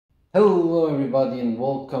Hello everybody and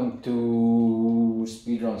welcome to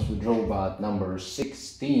Speedruns with Drobot number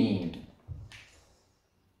 16.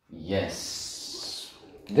 Yes,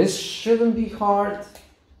 this shouldn't be hard.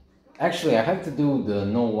 Actually, I have to do the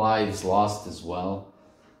no lives lost as well,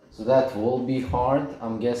 so that will be hard,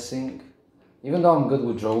 I'm guessing. Even though I'm good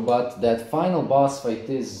with Drobot, that final boss fight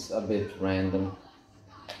is a bit random.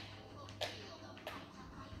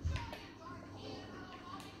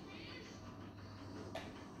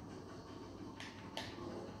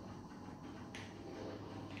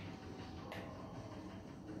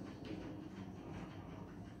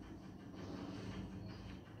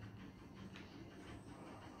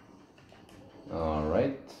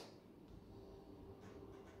 Alright.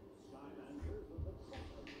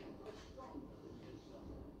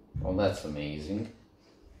 Well, that's amazing.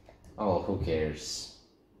 Oh, who cares?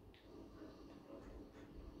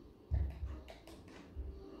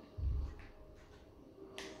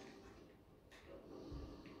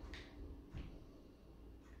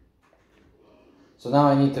 So now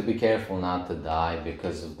I need to be careful not to die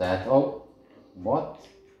because of that. Oh, what?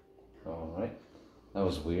 Alright, that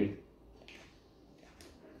was weird.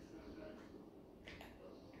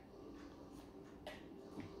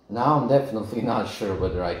 Now I'm definitely not sure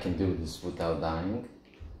whether I can do this without dying.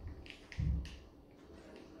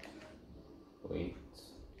 Wait.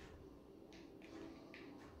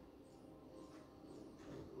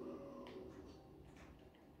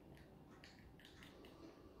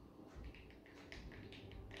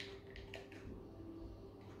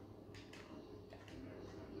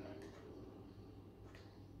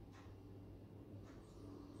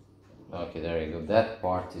 Okay, there you go. That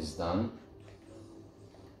part is done.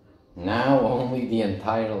 Now only the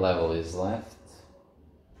entire level is left.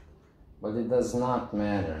 But it does not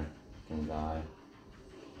matter. I can die.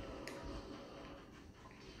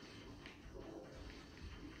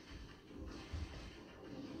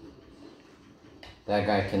 That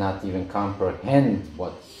guy cannot even comprehend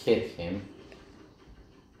what hit him.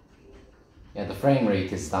 Yeah, the frame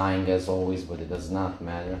rate is dying as always, but it does not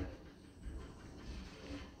matter.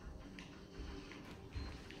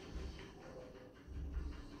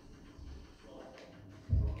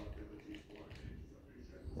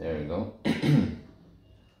 There we go.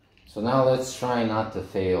 So now let's try not to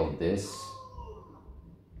fail this.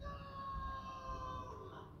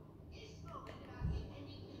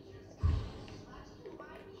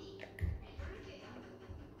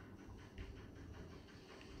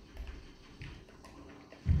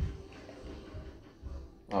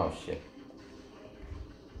 Oh shit.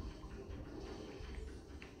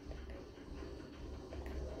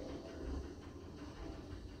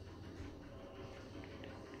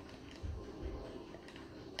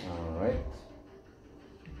 Alright.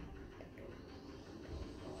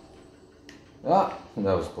 Ah,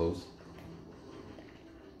 that was close.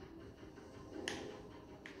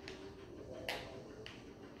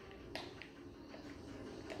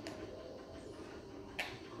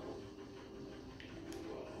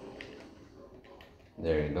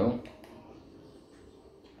 There you go.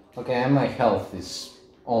 Okay, and my health is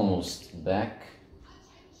almost back.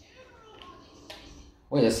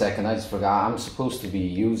 Wait a second, I just forgot. I'm supposed to be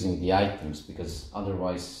using the items because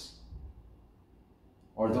otherwise...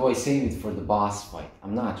 Or do I save it for the boss fight?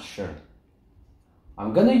 I'm not sure.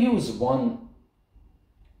 I'm gonna use one...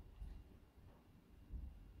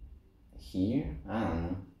 here? I don't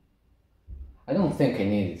know. I don't think I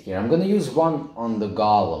need it here. I'm gonna use one on the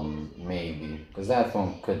golem, maybe, because that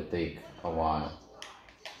one could take a while.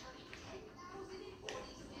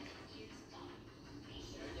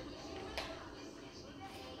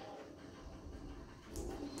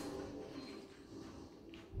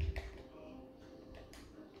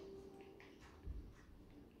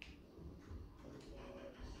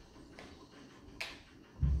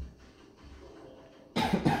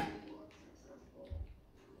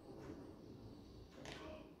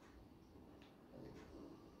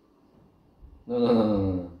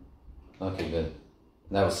 No. Okay, good.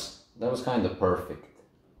 That was kind of perfect.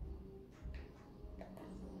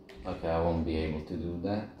 Okay, I won't be able to do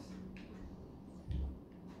that.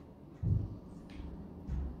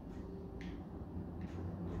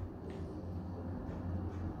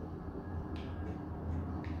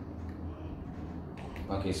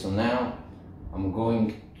 Okay, so now I'm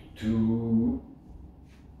going to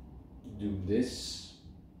do this.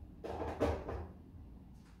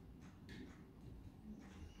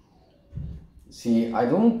 See, I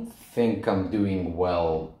don't think I'm doing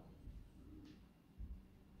well.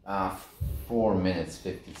 4 minutes,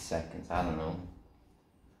 50 seconds, I don't know.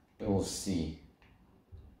 We'll see.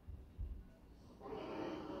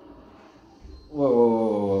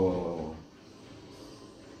 Whoa.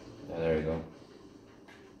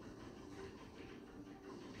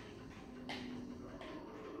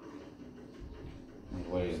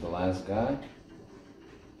 last guy.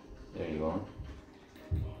 There you are.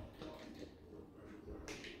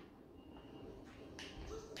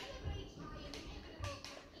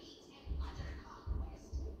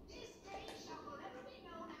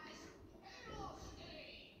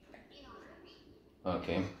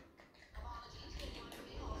 Okay.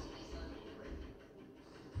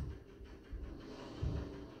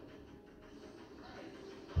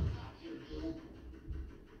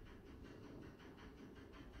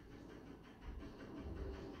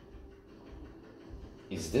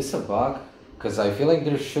 Is this a bug? Because I feel like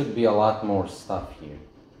there should be a lot more stuff here.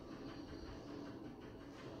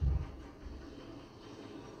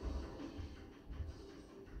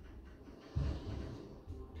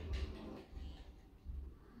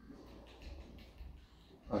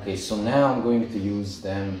 Okay, so now I'm going to use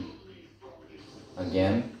them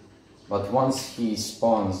again, but once he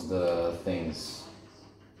spawns the things.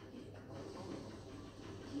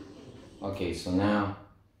 Okay, so now,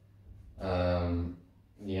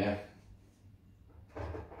 yeah.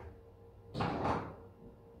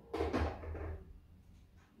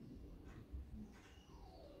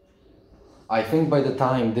 I think by the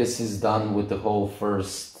time this is done with the whole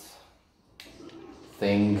first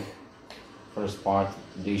thing, first part,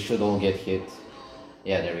 they should all get hit.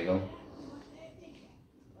 Yeah, there we go.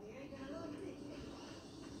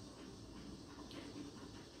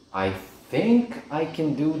 I think I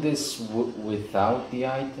can do this without the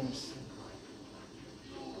items.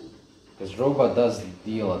 Because Drobot does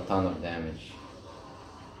deal a ton of damage.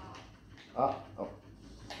 Oh.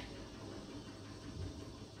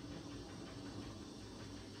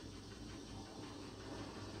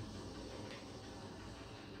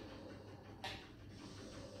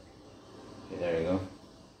 Okay, there we go.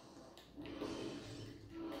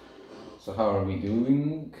 So how are we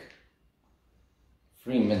doing?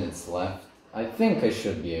 3 minutes left. I think I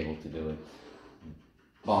should be able to do it.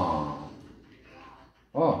 Bomb.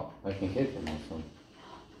 Oh, I can hit him also.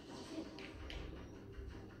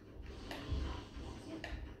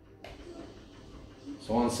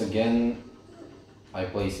 So once again, I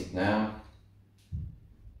place it now.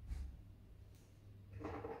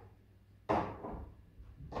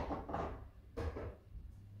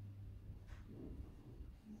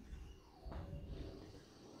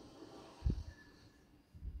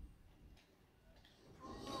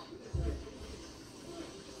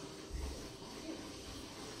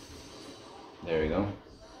 There we go.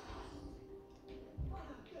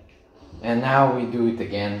 And now we do it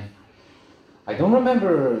again. I don't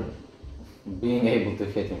remember being able to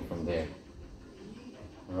hit him from there.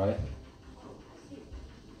 Alright?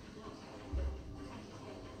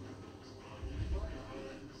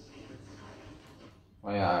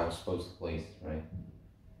 Oh yeah, I was supposed to place it, right?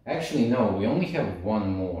 Actually no, we only have one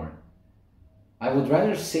more. I would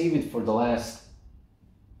rather save it for the last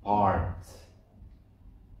part.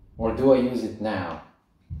 Or do I use it now?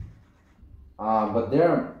 But there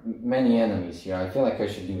are many enemies here. I feel like I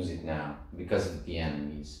should use it now because of the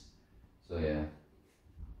enemies. So yeah.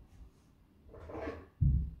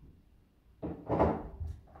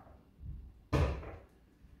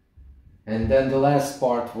 And then the last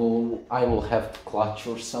part I will have to clutch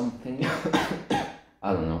or something.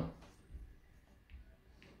 I don't know.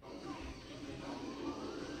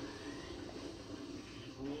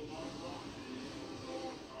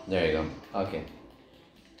 There you go. Okay.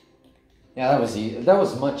 Yeah, that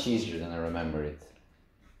was much easier than I remember it.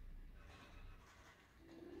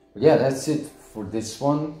 But yeah, that's it for this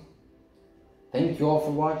one. Thank you all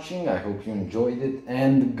for watching. I hope you enjoyed it,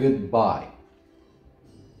 and goodbye.